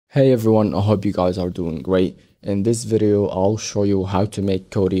Hey everyone, I hope you guys are doing great. In this video, I'll show you how to make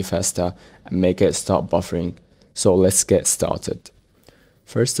KoOdi faster and make it stop buffering. So let's get started.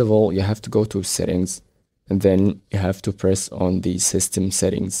 First of all, you have to go to settings and then you have to press on the system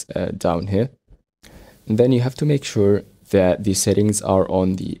settings down here. And then you have to make sure that the settings are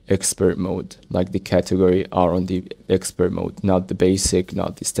on the expert mode, like the category are on the expert mode, not the basic,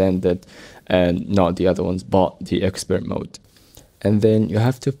 not the standard, and not the other ones, but the expert mode. And then you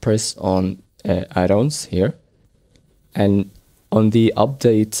have to press on add-ons here, and on the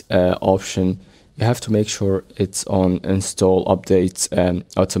update option you have to make sure it's on install updates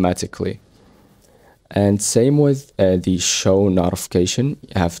automatically. And same with the show notification,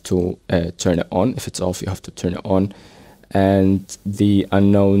 you have to turn it on. If it's off, you have to turn it on. And the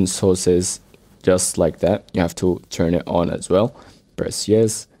unknown sources, just like that, you have to turn it on as well. Press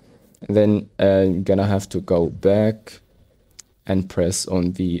yes, and then you're gonna have to go back and press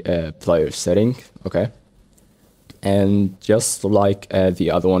on the player setting, okay? And just like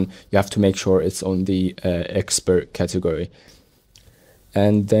the other one, you have to make sure it's on the expert category.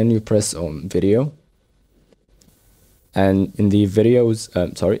 And then you press on video. And in the videos,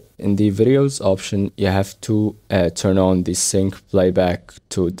 in the videos option, you have to turn on the sync playback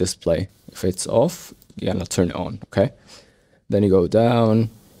to display. If it's off, you're gonna turn it on, okay? Then you go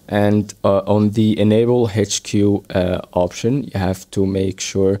down, and on the enable HQ option, you have to make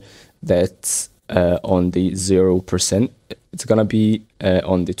sure that on the 0%, it's gonna be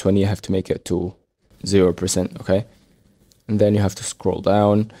on the 20, you have to make it to 0%, okay? And then you have to scroll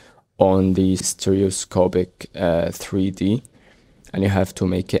down on the stereoscopic 3D, and you have to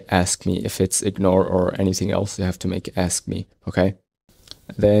make it ask me. If it's ignore or anything else, you have to make it ask me, okay?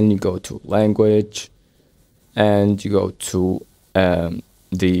 Then you go to language, and you go to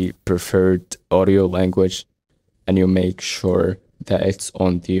the preferred audio language, and you make sure that it's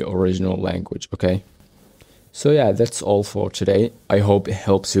on the original language, okay? So yeah, that's all for today. I hope it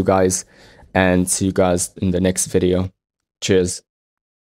helps you guys, and see you guys in the next video. Cheers.